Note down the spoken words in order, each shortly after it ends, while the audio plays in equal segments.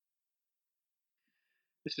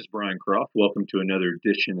This is Brian Croft. Welcome to another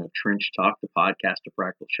edition of Trench Talk, the podcast of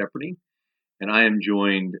Practical Shepherding. And I am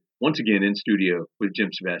joined once again in studio with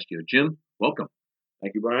Jim Savastio. Jim, welcome.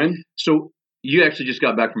 Thank you, Brian. So you actually just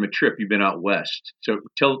got back from a trip. You've been out west. So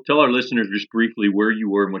tell our listeners just briefly where you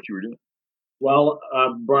were and what you were doing. Well,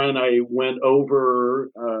 Brian, I went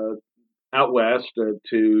over out west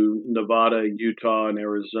to Nevada, Utah, and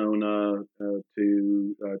Arizona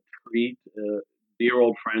to treat dear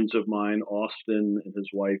old friends of mine, Austin and his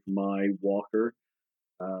wife, Mai Walker.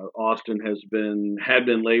 Austin had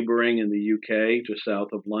been laboring in the UK, just south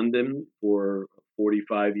of London, for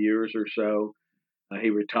 45 years or so.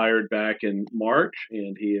 He retired back in March,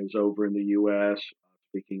 and he is over in the U.S.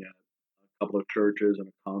 Speaking at a couple of churches and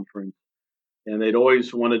a conference. And they'd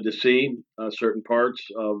always wanted to see certain parts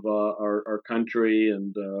of our country,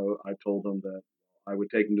 and I told them that I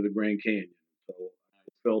would take them to the Grand Canyon. So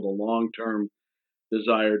I felt a long-term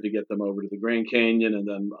desire to get them over to the Grand Canyon, and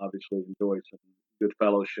then obviously enjoy some good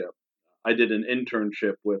fellowship. I did an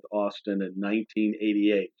internship with Austin in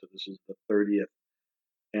 1988, so this is the 30th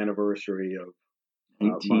anniversary of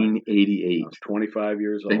 1988. I was 25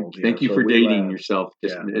 years old. Thank you for dating yourself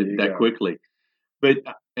that quickly. But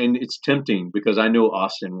and it's tempting because I know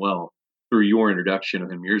Austin well through your introduction of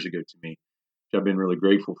him years ago to me, which I've been really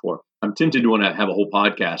grateful for. I'm tempted to want to have a whole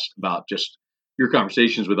podcast about just your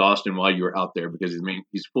conversations with Austin while you were out there because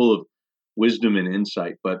he's full of wisdom and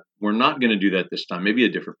insight. But we're not going to do that this time. Maybe a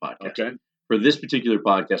different podcast. Okay. For this particular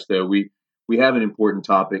podcast, though, we have an important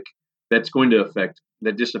topic that's going to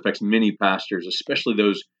affects many pastors, especially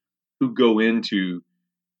those who go into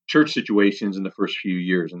church situations in the first few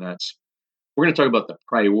years, and that's we're going to talk about the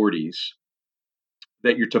priorities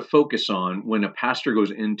that you're to focus on when a pastor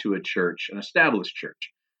goes into a church, an established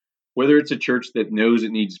church, whether it's a church that knows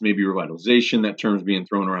it needs maybe revitalization, that term's being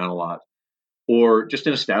thrown around a lot, or just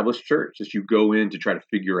an established church as you go in to try to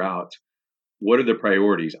figure out what are the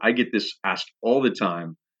priorities. I get this asked all the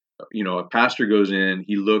time. You know, a pastor goes in,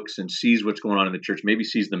 he looks and sees what's going on in the church, maybe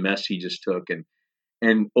sees the mess he just took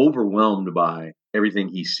and overwhelmed by everything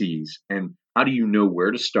he sees. And how do you know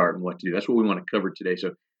where to start and what to do? That's what we want to cover today.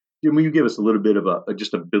 So, Jim, will you give us a little bit of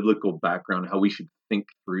just a biblical background, how we should think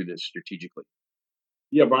through this strategically?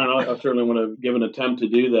 Yeah, Brian, I certainly want to give an attempt to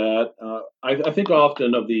do that. I think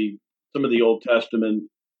often of some of the Old Testament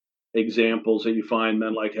examples that you find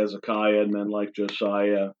men like Hezekiah and men like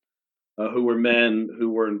Josiah, who were men who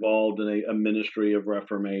were involved in a ministry of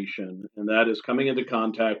reformation, and that is coming into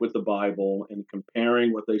contact with the Bible and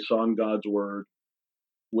comparing what they saw in God's Word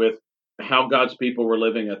with how God's people were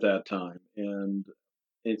living at that time. And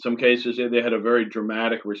in some cases, they had a very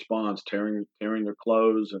dramatic response, tearing their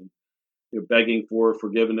clothes and begging for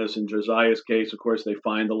forgiveness. In Josiah's case, of course, they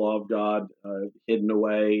find the law of God hidden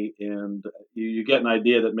away, and you get an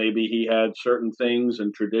idea that maybe he had certain things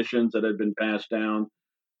and traditions that had been passed down.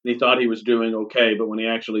 He thought he was doing okay, but when he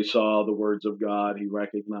actually saw the words of God, he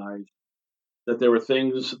recognized that there were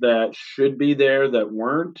things that should be there that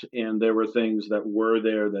weren't, and there were things that were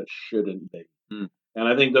there that shouldn't be. And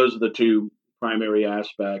I think those are the two primary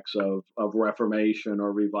aspects of reformation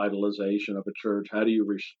or revitalization of a church. How do you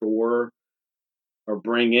restore or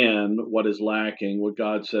bring in what is lacking, what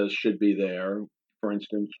God says should be there? For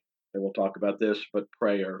instance, and we'll talk about this, but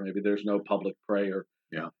prayer. Maybe there's no public prayer.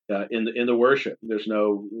 Yeah. In the worship, there's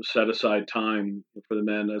no set aside time for the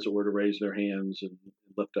men, as it were, to raise their hands and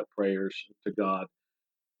lift up prayers to God.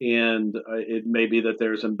 And it may be that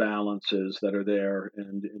there's imbalances that are there.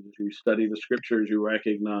 And as you study the scriptures, you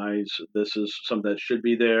recognize this is something that should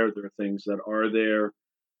be there. There are things that are there.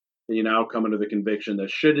 And you now come into the conviction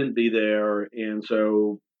that shouldn't be there. And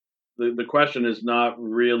so the question is not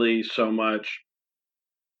really so much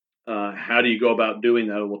how do you go about doing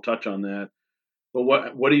that? We'll touch on that. But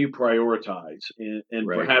what do you prioritize? And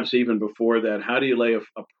Right. Perhaps even before that, how do you lay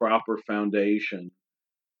a proper foundation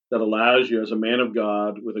that allows you as a man of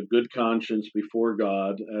God with a good conscience before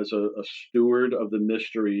God, as a steward of the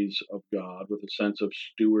mysteries of God, with a sense of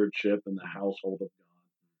stewardship in the household of God,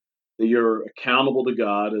 that you're accountable to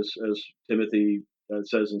God, as Timothy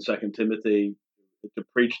says in 2 Timothy, to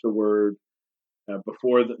preach the word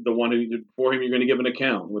before the one before him you're going to give an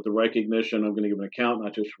account, with the recognition I'm going to give an account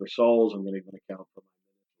not just for souls, I'm going to give an account for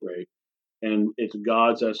my ministry. And it's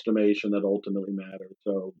God's estimation that ultimately matters.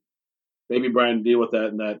 So maybe, Brian, deal with that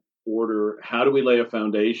in that order. How do we lay a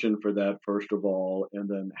foundation for that, first of all? And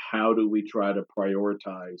then how do we try to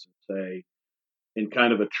prioritize and say, in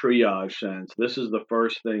kind of a triage sense, this is the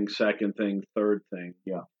first thing, second thing, third thing?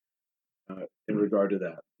 Yeah. In regard to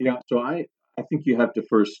that. Yeah. So I think you have to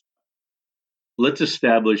first, let's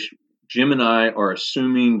establish, Jim and I are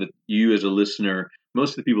assuming that you as a listener,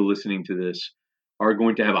 most of the people listening to this are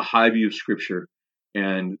going to have a high view of Scripture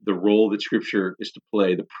and the role that Scripture is to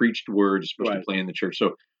play, the preached word is supposed to play in the church.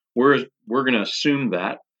 So we're going to assume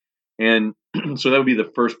that, and so that would be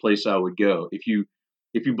the first place I would go. If you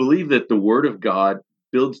believe that the Word of God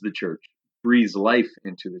builds the church, breathes life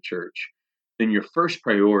into the church, then your first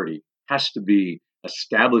priority has to be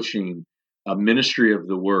establishing a ministry of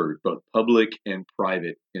the Word, both public and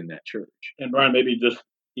private, in that church. And Brian, maybe just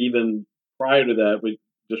even prior to that, we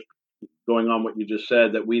just going on what you just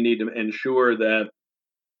said, that we need to ensure that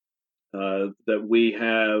that we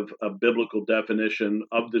have a biblical definition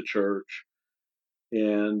of the church,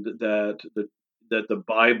 and that the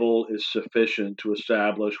Bible is sufficient to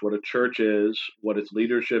establish what a church is, what its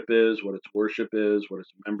leadership is, what its worship is, what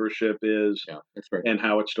its membership is, Yeah, that's right. and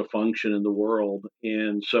how it's to function in the world.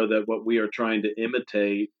 And so that what we are trying to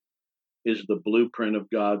imitate is the blueprint of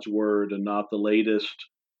God's word, and not the latest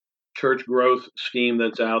church growth scheme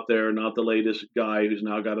that's out there, not the latest guy who's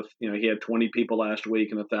now got he had 20 people last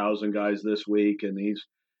week and 1,000 guys this week, and he's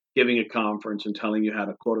giving a conference and telling you how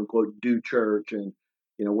to quote unquote do church. And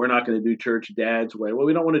we're not going to do church Dad's way. Well,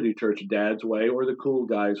 we don't want to do church Dad's way or the cool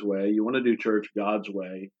guy's way. You want to do church God's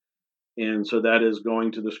way. And so that is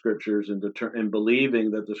going to the scriptures and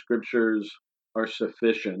believing that the scriptures are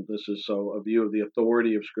sufficient. This is so a view of the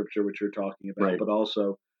authority of Scripture, which you're talking about, Right. but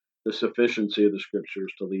also the sufficiency of the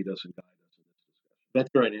scriptures to lead us and guide us in this discussion. That's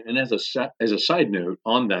right. And as a side note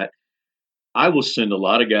on that, I will send a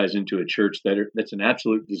lot of guys into a church that's an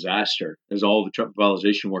absolute disaster, as all the truck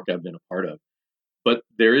revitalization work I've been a part of. But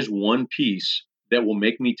there is one piece that will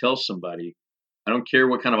make me tell somebody, I don't care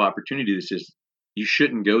what kind of opportunity this is, you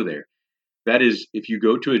shouldn't go there. That is, if you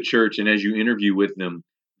go to a church and as you interview with them,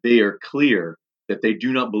 they are clear that they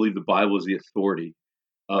do not believe the Bible is the authority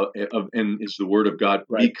and is the Word of God.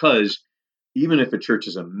 Right. Because even if a church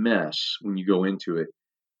is a mess when you go into it,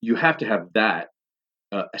 you have to have that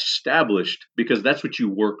established, because that's what you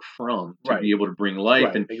work from to Right. be able to bring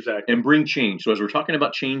life Right, exactly. and bring change. So as we're talking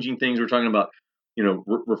about changing things, we're talking about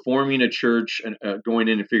reforming a church and going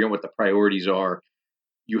in and figuring out what the priorities are.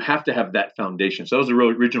 You have to have that foundation. So that was the real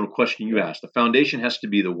original question you asked. The foundation has to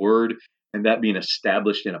be the Word, and that being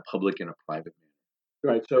established in a public and a private manner.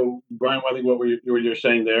 Right. So, Brian, I think what you're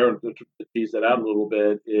saying there, to tease that out a little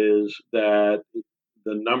bit, is that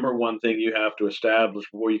the number one thing you have to establish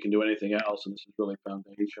before you can do anything else, and this is really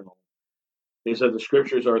foundational, is that the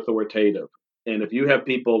scriptures are authoritative. And if you have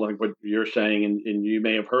people like what you're saying, and you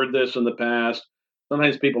may have heard this in the past,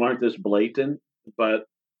 sometimes people aren't this blatant, but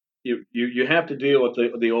you have to deal with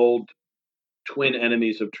the old twin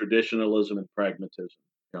enemies of traditionalism and pragmatism,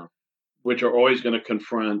 Yeah. which are always going to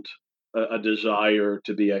confront a desire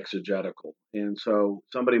to be exegetical. And so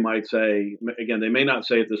somebody might say, again, they may not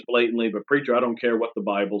say it this blatantly, but preacher, I don't care what the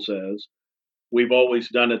Bible says. We've always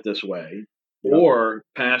done it this way. Yeah. Or,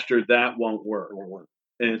 pastor, that won't work.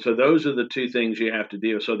 And so those are the two things you have to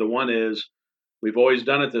deal with. So the one is, we've always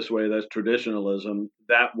done it this way. That's traditionalism.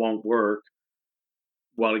 That won't work.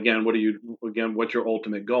 Well, again, what's your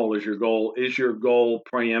ultimate goal? Is your goal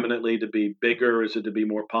preeminently to be bigger? Is it to be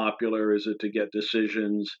more popular? Is it to get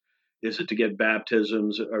decisions? Is it to get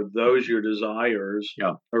baptisms? Are those your desires?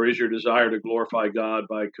 Yeah. Or is your desire to glorify God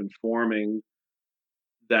by conforming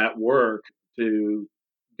that work to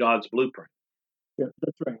God's blueprint? Yeah,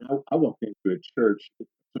 that's right. I walked into a church.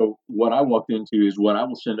 So what I walked into is what I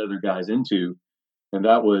will send other guys into, and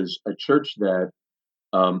that was a church that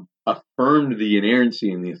affirmed the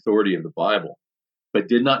inerrancy and the authority of the Bible, but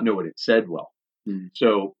did not know what it said well. Mm.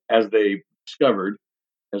 So as they discovered,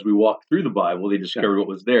 as we walked through the Bible, they discovered what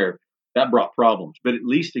was there. That brought problems. But at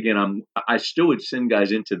least, again, I still would send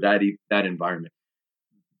guys into that environment.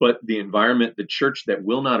 But the environment, the church that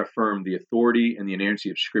will not affirm the authority and the inerrancy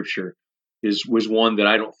of Scripture was one that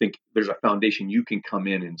I don't think there's a foundation you can come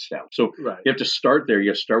in and establish. So Right. you have to start there. You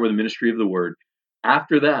have to start with the ministry of the Word.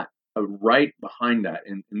 After that, right behind that,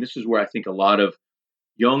 and this is where I think a lot of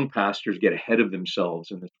young pastors get ahead of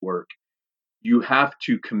themselves in this work. You have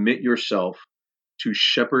to commit yourself to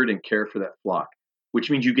shepherd and care for that flock, which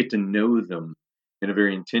means you get to know them in a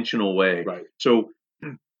very intentional way. Right. So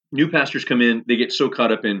new pastors come in, they get so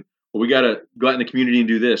caught up in, well, we got to go out in the community and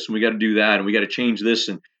do this, and we got to do that, and we got to change this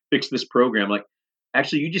and fix this program. Like,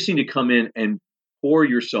 actually, you just need to come in and pour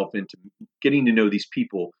yourself into getting to know these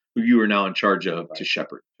people who you are now in charge of to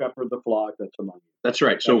shepherd. Shepherd the flock that's among you. That's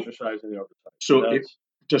right. So exercising the oversight. So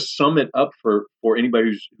to sum it up for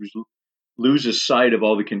anybody who's loses sight of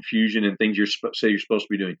all the confusion and things you're supposed to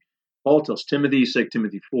be doing, Paul tells Timothy, 2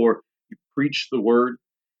 Timothy 4, you preach the word,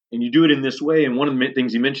 and you do it in this way. And one of the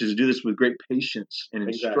things he mentions is do this with great patience and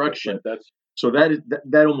instruction. Exactly. So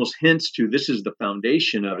that almost hints to this is the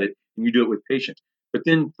foundation of it, and you do it with patience. But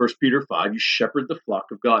then 1 Peter 5, you shepherd the flock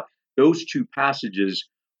of God. Those two passages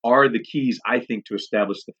are the keys, I think, to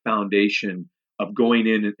establish the foundation of going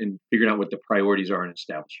in and figuring out what the priorities are in an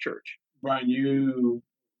established church. Brian, you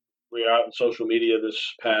were out on social media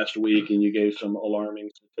this past week, and you gave some alarming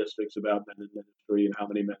statistics about men in ministry and how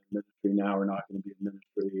many men in ministry now are not going to be in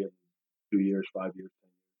ministry in 2 years, 5 years,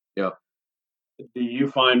 10 years. Yeah. Do you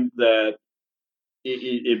find that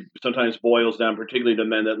it sometimes boils down, particularly to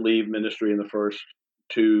men that leave ministry in the first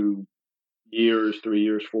 2 years, 3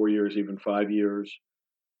 years, 4 years, even 5 years,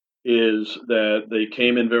 is that they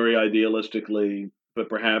came in very idealistically, but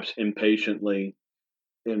perhaps impatiently,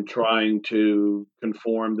 in trying to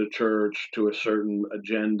conform the church to a certain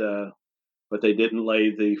agenda, but they didn't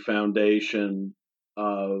lay the foundation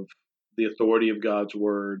of the authority of God's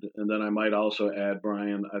word. And then I might also add,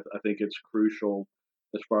 Brian, I think it's crucial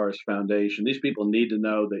as far as foundation. These people need to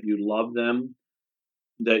know that you love them,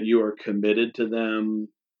 that you are committed to them,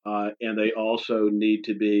 and they also need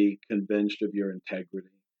to be convinced of your integrity.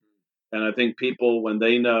 And I think people, when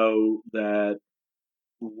they know that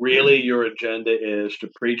really your agenda is to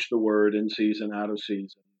preach the word in season, out of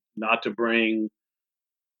season, not to bring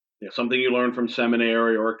something you learned from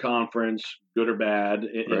seminary or a conference, good or bad.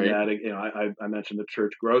 In that, I mentioned the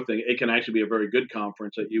church growth thing. It can actually be a very good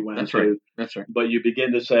conference that you went to. Right. That's right. But you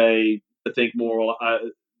begin to think more.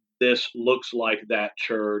 This looks like that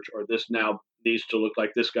church, or this now needs to look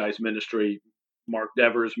like this guy's ministry, Mark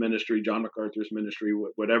Dever's ministry, John MacArthur's ministry,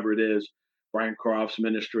 whatever it is. Brian Croft's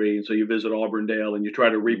ministry, and so you visit Auburndale and you try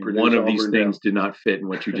to reproduce. One of these things did not fit in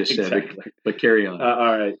what you just said, exactly. But carry on.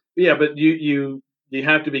 All right, yeah, but you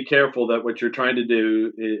have to be careful that what you're trying to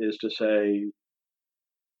do is to say,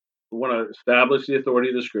 we want to establish the authority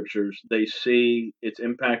of the scriptures. They see its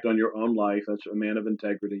impact on your own life as a man of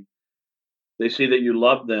integrity. They see that you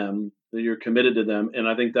love them, that you're committed to them, and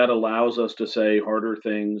I think that allows us to say harder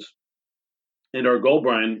things. And our goal,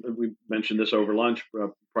 Brian, we mentioned this over lunch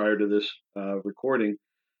prior to this recording,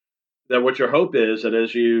 that what your hope is that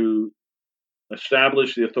as you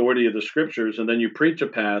establish the authority of the scriptures and then you preach a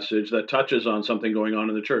passage that touches on something going on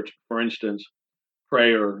in the church, for instance,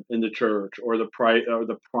 prayer in the church, or the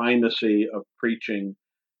primacy of preaching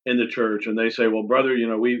in the church, and they say, well, brother,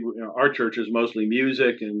 our church is mostly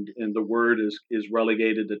music and the word is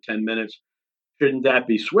relegated to 10 minutes. Shouldn't that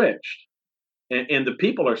be switched? And the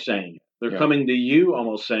people are saying it. They're coming to you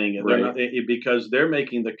almost saying it. They're not, because they're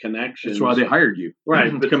making the connection. That's why they hired you.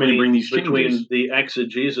 Right. To come in and bring these changes. Between the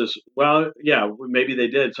exegesis. Well, yeah, maybe they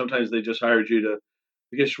did. Sometimes they just hired you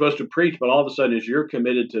because you're supposed to preach, but all of a sudden as you're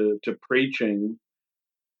committed to preaching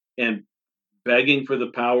and begging for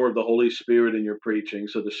the power of the Holy Spirit in your preaching.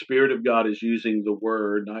 So the Spirit of God is using the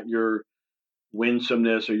word, not your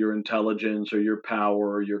winsomeness or your intelligence or your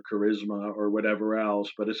power or your charisma or whatever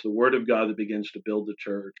else, but it's the word of God that begins to build the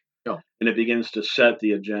church, and it begins to set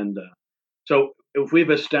the agenda. So if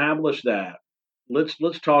we've established that, let's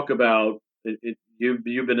talk about it.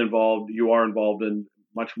 You've been involved. You are involved in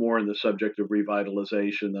much more in the subject of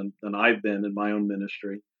revitalization than I've been in my own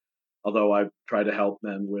ministry, although I've tried to help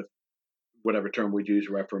men with whatever term we'd use,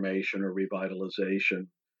 reformation or revitalization.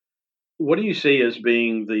 What do you see as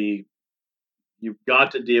being you've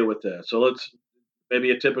got to deal with this? So let's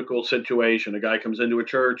maybe a typical situation. A guy comes into a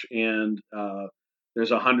church and there's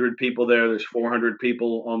 100 people there. There's 400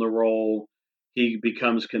 people on the roll. He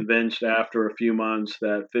becomes convinced after a few months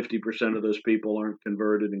that 50% of those people aren't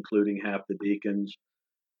converted, including half the deacons.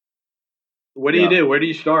 What do you do? Where do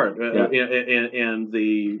you start? And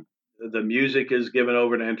the music is given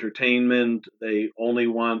over to entertainment. They only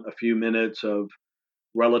want a few minutes of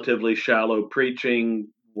relatively shallow preaching.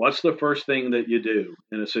 What's the first thing that you do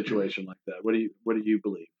in a situation like that? What do you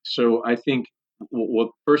believe? So I think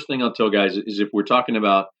first thing I'll tell guys is if we're talking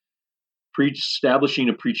about establishing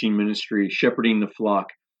a preaching ministry, shepherding the flock,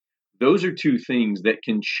 those are two things that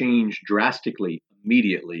can change drastically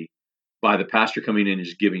immediately by the pastor coming in and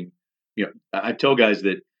just giving. I tell guys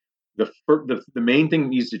that the main thing that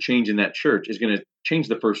needs to change in that church is going to change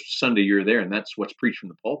the first Sunday you're there, and that's what's preached from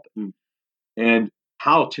the pulpit. And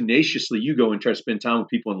how tenaciously you go and try to spend time with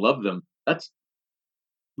people and love them, that's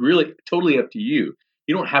really totally up to you.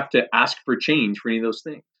 You don't have to ask for change for any of those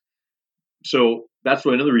things. So that's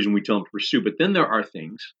another reason we tell them to pursue. But then there are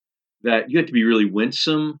things that you have to be really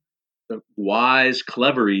winsome, wise,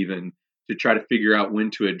 clever even, to try to figure out when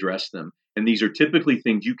to address them. And these are typically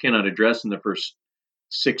things you cannot address in the first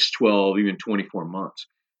 6, 12, even 24 months.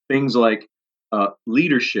 Things like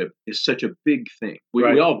leadership is such a big thing.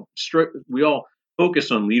 We all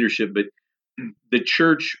focus on leadership, but the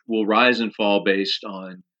church will rise and fall based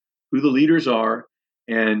on who the leaders are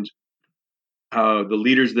and the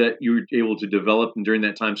leaders that you were able to develop during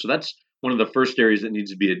that time. So that's one of the first areas that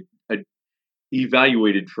needs to be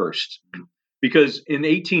evaluated first, because in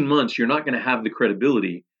 18 months you're not going to have the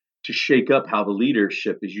credibility to shake up how the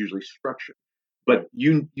leadership is usually structured. But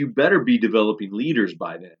you better be developing leaders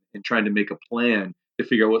by then and trying to make a plan to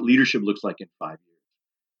figure out what leadership looks like in 5 years.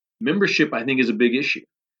 Membership, I think, is a big issue.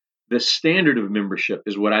 The standard of membership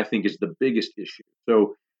is what I think is the biggest issue.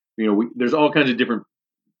 So, there's all kinds of different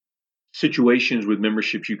situations with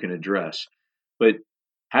memberships you can address, but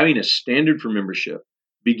having a standard for membership,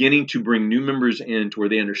 beginning to bring new members in to where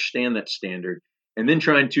they understand that standard, and then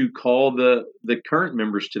trying to call the current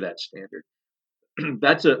members to that standard.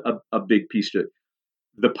 That's a big piece to it.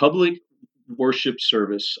 The public worship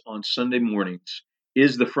service on Sunday mornings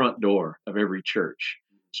is the front door of every church.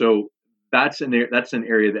 So that's an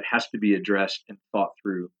area that has to be addressed and thought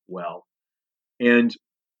through well. And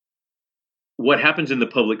what happens in the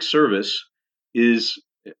public service is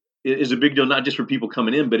a big deal, not just for people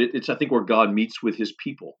coming in, but it's I think where God meets with His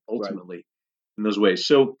people ultimately in those ways.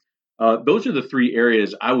 So those are the three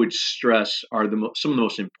areas I would stress are some of the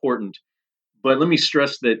most important. But let me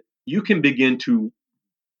stress that you can begin to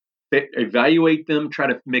evaluate them, try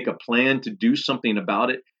to make a plan to do something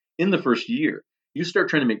about it in the first year. You start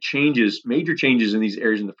trying to make major changes in these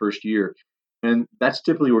areas in the first year, and that's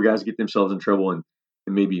typically where guys get themselves in trouble and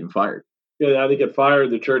maybe even fired. Yeah, they get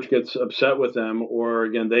fired, the church gets upset with them, or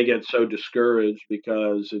again, they get so discouraged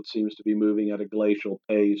because it seems to be moving at a glacial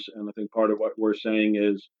pace. And I think part of what we're saying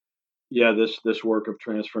is, yeah, this work of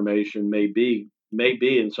transformation may be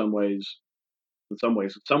in some ways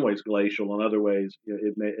glacial. In other ways,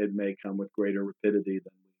 it may come with greater rapidity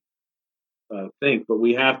than we think. But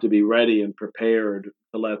we have to be ready and prepared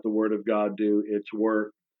to let the Word of God do its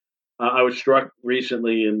work. I was struck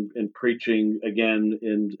recently in preaching again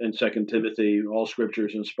in 2 Timothy. All Scripture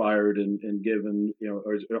is inspired and given,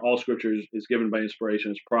 or all Scripture is given by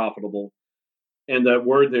inspiration, is profitable. And that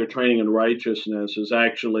word there, training in righteousness, is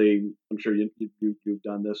actually, I'm sure you've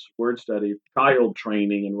done this word study, child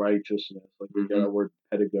training in righteousness. Like we get our word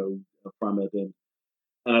pedagogue from it,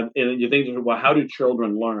 and you think, well, how do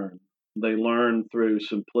children learn? They learn through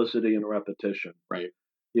simplicity and repetition. Right.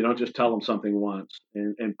 You don't just tell them something once.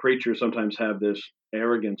 And preachers sometimes have this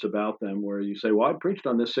arrogance about them where you say, well, I preached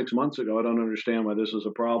on this 6 months ago. I don't understand why this is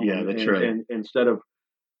a problem. Yeah, that's right. And instead of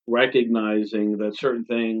recognizing that certain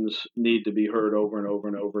things need to be heard over and over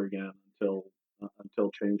and over again until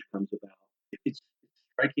change comes about. It's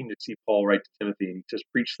striking to see Paul write to Timothy and just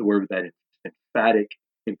preach the word with that emphatic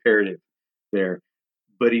imperative there.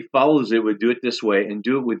 But he follows it with do it this way and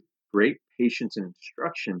do it with great patience and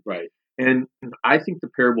instruction. Right. And I think the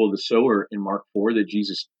parable of the sower in Mark 4 that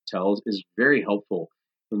Jesus tells is very helpful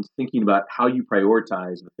in thinking about how you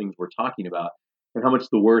prioritize the things we're talking about and how much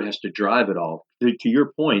the word has to drive it all. To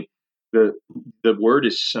your point, the word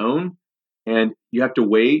is sown, and you have to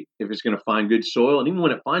wait if it's going to find good soil. And even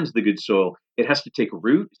when it finds the good soil, it has to take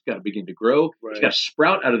root. It's got to begin to grow. Right. It's got to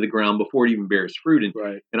sprout out of the ground before it even bears fruit.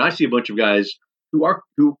 And I see a bunch of guys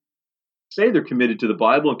who say they're committed to the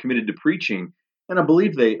Bible and committed to preaching, and I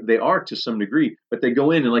believe they are to some degree, but they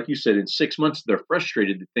go in and, like you said, in 6 months, they're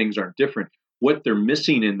frustrated that things aren't different. What they're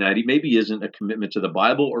missing in that maybe isn't a commitment to the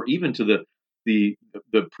Bible or even to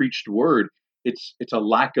the preached word. It's a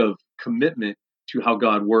lack of commitment to how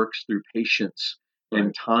God works through patience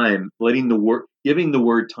and time, giving the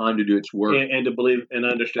word time to do its work. And to believe and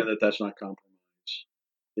understand that that's not compromise.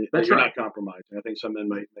 You're not compromising. I think some men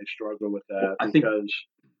may struggle with that because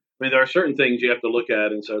there are certain things you have to look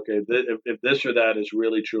at and say, okay, if this or that is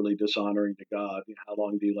really truly dishonoring to God, how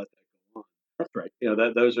long do you let that go on? That's right.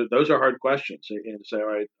 Those are hard questions. And say, all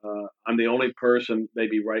right, I'm the only person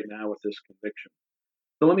maybe right now with this conviction.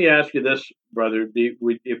 So let me ask you this, brother: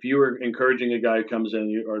 if you were encouraging a guy who comes in,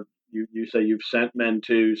 you say you've sent men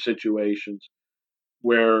to situations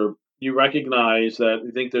where you recognize that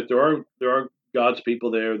you think that there are God's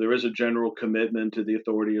people there. There is a general commitment to the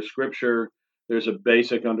authority of Scripture. There's a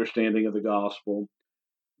basic understanding of the gospel,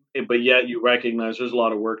 but yet you recognize there's a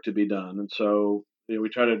lot of work to be done. And so we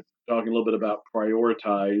try to talk a little bit about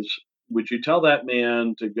prioritize. Would you tell that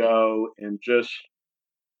man to go and just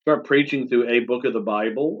start preaching through a book of the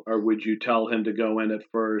Bible, or would you tell him to go in at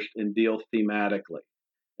first and deal thematically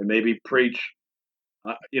and maybe preach?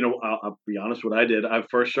 I'll be honest. What I did,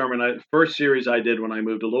 first series I did when I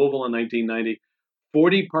moved to Louisville in 1990,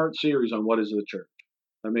 40-part series on what is the church.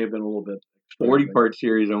 That may have been a little bit. 40-part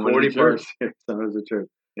series on 40 parts on what is the church.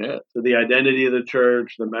 Yeah. So the identity of the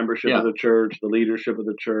church, the membership of the church, the leadership of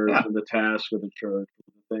the church, and the task of the church,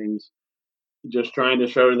 the things. just trying to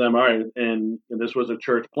show them, all right, and this was a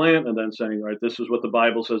church plant, and then saying, all right, this is what the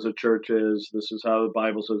Bible says a church is. This is how the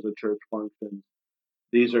Bible says a church functions.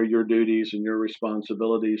 These are your duties and your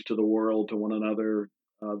responsibilities to the world, to one another.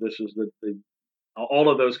 This is the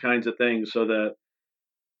all of those kinds of things, so that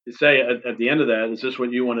you say at the end of that, is this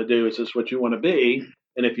what you want to do? Is this what you want to be?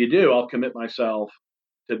 And if you do, I'll commit myself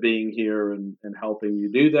to being here and helping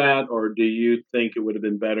you do that. Or do you think it would have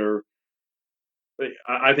been better?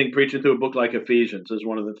 I think preaching through a book like Ephesians is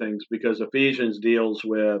one of the things, because Ephesians deals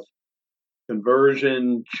with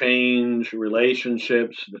conversion, change,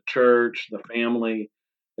 relationships, the church, the family.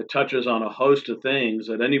 It touches on a host of things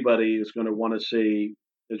that anybody is going to want to see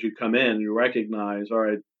as you come in. You recognize, all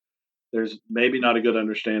right, there's maybe not a good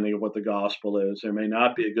understanding of what the gospel is. There may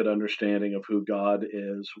not be a good understanding of who God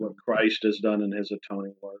is, what Christ has done in his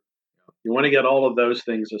atoning work. You want to get all of those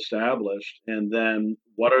things established, and then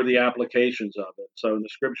what are the applications of it? So in the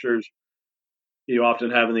scriptures, you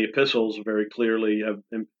often have in the epistles very clearly you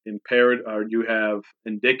have imperative, or you have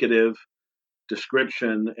indicative,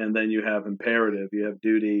 description, and then you have imperative. You have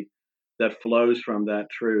duty that flows from that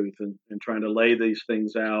truth, and trying to lay these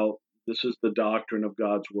things out. This is the doctrine of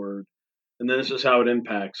God's word. And then this is how it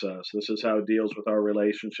impacts us. This is how it deals with our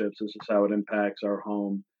relationships. This is how it impacts our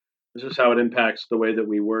home. This is how it impacts the way that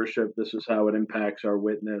we worship. This is how it impacts our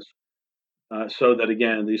witness. So that,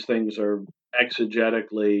 again, these things are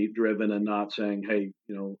exegetically driven, and not saying, hey,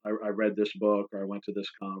 I read this book, or I went to this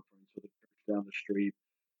conference, or the church down the street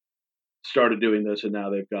started doing this, and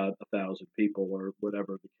now they've got 1,000 people, or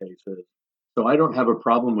whatever the case is. So I don't have a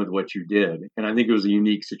problem with what you did, and I think it was a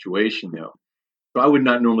unique situation, though. So I would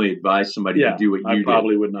not normally advise somebody to do what you did. I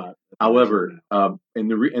probably would not. However, and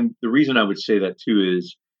the reason I would say that too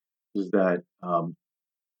is that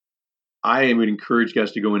I would encourage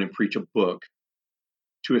guys to go in and preach a book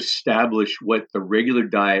to establish what the regular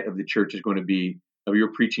diet of the church is going to be, of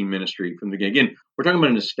your preaching ministry from the beginning. Again, we're talking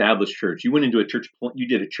about an established church. You went into a church, you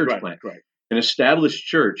did a church plant. Right. An established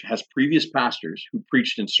church has previous pastors who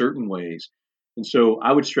preached in certain ways. And so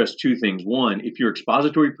I would stress two things. One, if you're an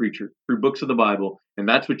expository preacher through books of the Bible, and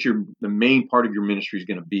that's what the main part of your ministry is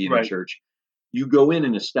going to be in the church, you go in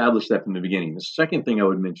and establish that from the beginning. The second thing I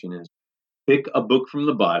would mention is pick a book from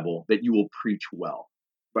the Bible that you will preach well.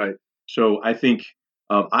 Right. So I think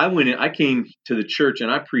I came to the church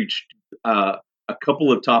and I preached a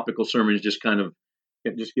couple of topical sermons, just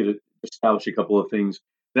establish a couple of things.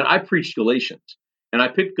 Then I preached Galatians, and I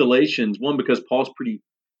picked Galatians, one, because Paul's pretty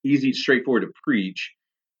easy, straightforward to preach,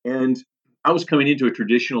 and I was coming into a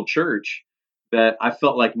traditional church that I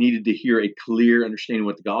felt like needed to hear a clear understanding of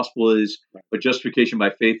what the gospel is, what justification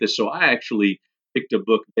by faith is. So I actually picked a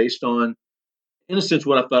book based on, in a sense,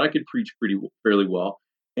 what I thought I could preach fairly well,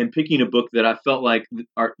 and picking a book that I felt like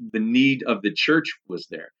the need of the church was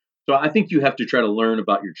there. So I think you have to try to learn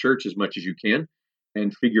about your church as much as you can,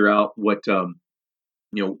 and figure out what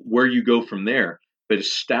where you go from there. But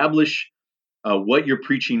establish what your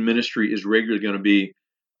preaching ministry is regularly going to be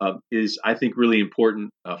is, I think, really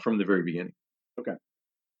important from the very beginning. Okay.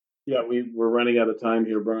 Yeah, we're running out of time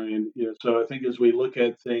here, Brian. So I think as we look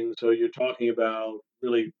at things, so you're talking about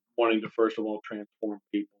really wanting to, first of all, transform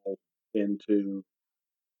people into,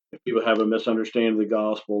 if people have a misunderstanding of the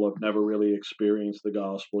gospel, have never really experienced the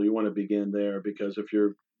gospel, you want to begin there, because if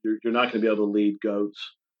you're not going to be able to lead goats,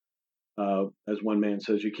 as one man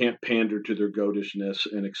says, you can't pander to their goatishness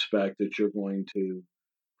and expect that you're going to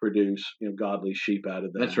produce godly sheep out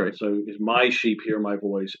of them. That's right. So is my sheep hear my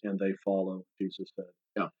voice and they follow, Jesus said.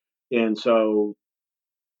 Yeah. And so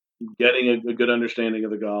getting a good understanding of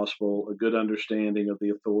the gospel, a good understanding of the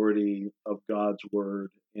authority of God's word,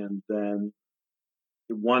 and then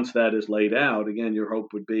once that is laid out, again, your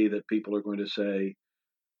hope would be that people are going to say,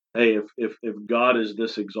 hey, if God is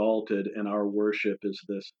this exalted and our worship is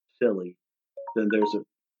this silly, then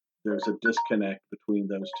there's a disconnect between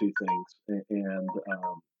those two things, and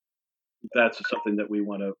that's something that we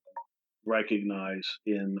want to recognize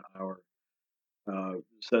in our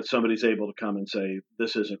so that somebody's able to come and say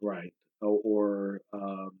this isn't right, or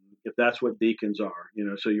if that's what deacons are,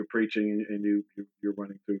 so you're preaching and you're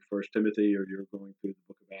running through First Timothy, or you're going through the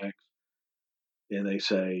book of Acts, and they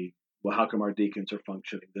say, well, how come our deacons are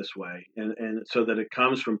functioning this way? And so that it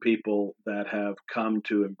comes from people that have come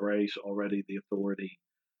to embrace already the authority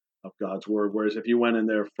of God's word. Whereas if you went in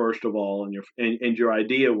there first of all, and your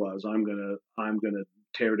idea was, I'm gonna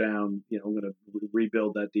tear down, I'm gonna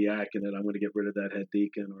rebuild that diaconate, I'm gonna get rid of that head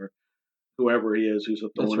deacon, or whoever he is who's a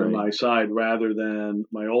thorn on my side, rather than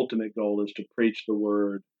my ultimate goal is to preach the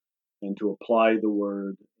word and to apply the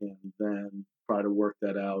word, and then try to work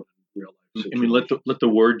that out in real life situations. I mean, let the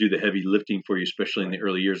word do the heavy lifting for you, especially in the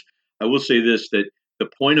early years. I will say this, that the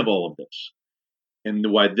point of all of this, and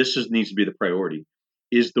why needs to be the priority,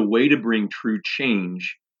 is the way to bring true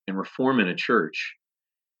change and reform in a church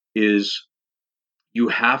is you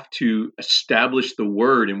have to establish the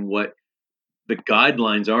word and what the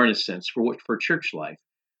guidelines are, in a sense, for church life.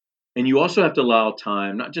 And you also have to allow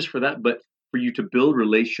time, not just for that, but for you to build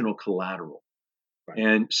relational collateral. Right.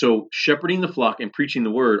 And so shepherding the flock and preaching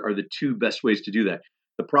the word are the two best ways to do that.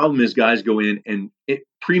 The problem is guys go in and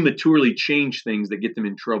prematurely change things that get them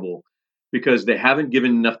in trouble because they haven't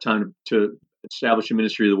given enough time to establish a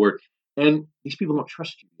ministry of the word. And these people don't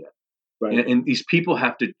trust you yet. Right. And these people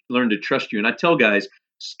have to learn to trust you. And I tell guys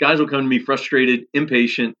will come to me frustrated,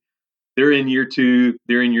 impatient. They're in year 2,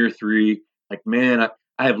 they're in year 3. Like, man,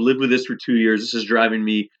 I have lived with this for 2 years. This is driving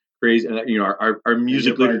me crazy. And our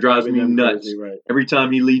music leader drives me nuts crazy, right. every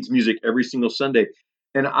time he leads music every single Sunday.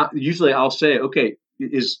 And usually I'll say, okay,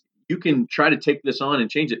 you can try to take this on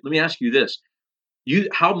and change it. Let me ask you this: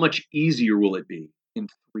 how much easier will it be in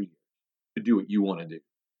 3 years to do what you want to do,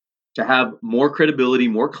 to have more credibility,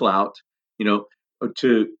 more clout,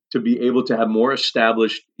 to be able to have more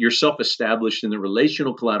yourself established in the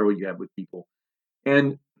relational collateral you have with people.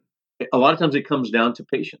 And a lot of times it comes down to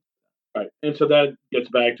patience. Right. And so that gets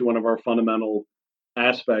back to one of our fundamental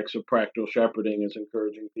aspects of practical shepherding is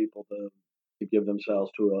encouraging people to give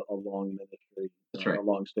themselves to a long ministry, That's right. A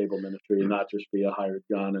long, stable ministry, and not just be a hired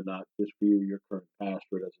gun and not just view your current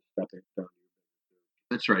pastorate as a stepping stone.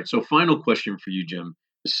 That's right. So final question for you, Jim.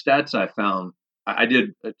 The stats I found, I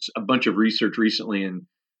did a bunch of research recently, and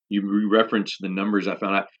you referenced the numbers I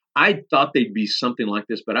found. I thought they'd be something like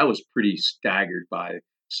this, but I was pretty staggered by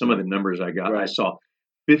some of the numbers I got. Right. I saw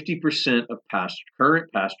 50% of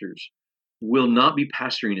current pastors will not be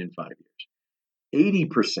pastoring in 5 years.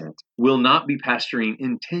 80% will not be pastoring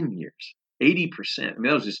in 10 years. 80%. I mean,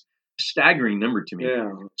 that was just a staggering number to me.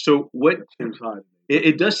 Yeah. So what? It seems high.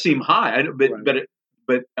 It does seem high, Right.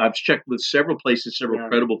 but I've checked with several places, several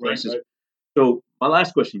credible places. Right. So my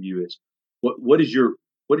last question to you is, what is your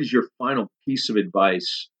final piece of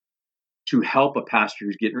advice to help a pastor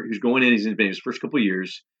who's going in his first couple of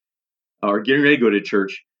years or getting ready to go to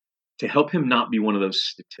church, to help him not be one of those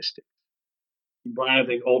statistics? Brian, I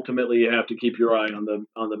think ultimately you have to keep your eye on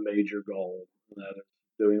the major goal, and that is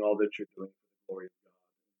doing all that you're doing for the glory of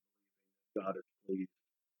God. God is pleased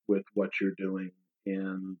with what you're doing,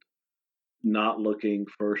 and not looking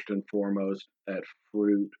first and foremost at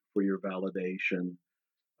fruit for your validation.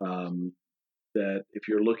 That if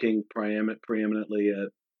you're looking preeminently at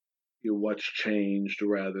what's changed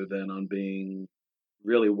rather than on being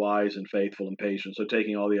really wise and faithful and patient. So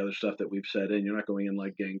taking all the other stuff that we've said in, you're not going in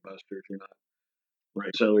like gangbusters. You're not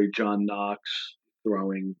necessarily John Knox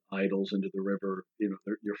throwing idols into the river,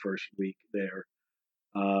 your first week there,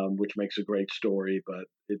 which makes a great story, but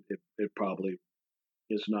it probably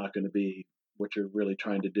is not going to be what you're really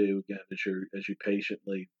trying to do again as you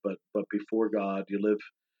patiently, but before God, you live.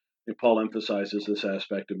 And Paul emphasizes this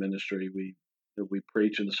aspect of ministry. We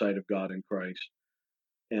preach in the sight of God in Christ,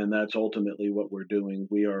 and that's ultimately what we're doing.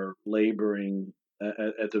 We are laboring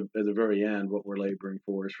at the very end. What we're laboring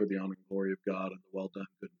for is for the honor and glory of God and the well done,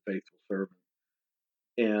 good and faithful servant.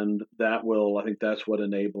 And I think that's what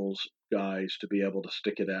enables guys to be able to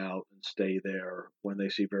stick it out and stay there when they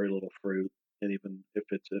see very little fruit. And even if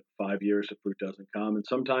it's at 5 years, the fruit doesn't come. And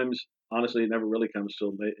sometimes, honestly, it never really comes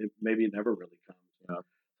till maybe it never really comes.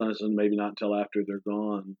 Sometimes maybe not until after they're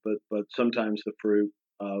gone. But sometimes the fruit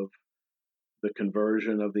of the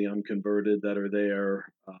conversion of the unconverted that are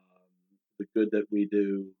there, the good that we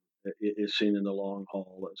do, is seen in the long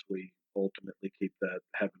haul as we ultimately keep that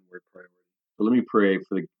heavenward priority. So let me pray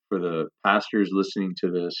for the pastors listening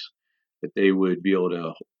to this, that they would be able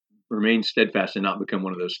to remain steadfast and not become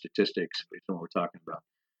one of those statistics based on what we're talking about.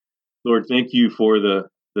 Lord, thank you for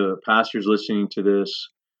the pastors listening to this.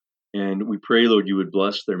 And we pray, Lord, you would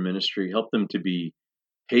bless their ministry, help them to be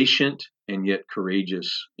patient and yet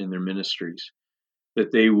courageous in their ministries,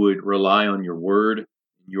 that they would rely on your word,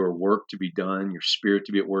 your work to be done, your spirit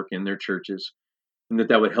to be at work in their churches, and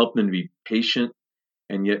that would help them to be patient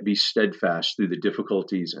and yet be steadfast through the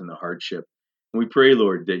difficulties and the hardship. And we pray,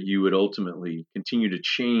 Lord, that you would ultimately continue to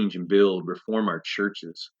change and reform our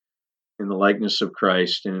churches in the likeness of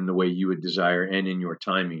Christ and in the way you would desire and in your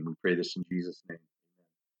timing. We pray this in Jesus' name.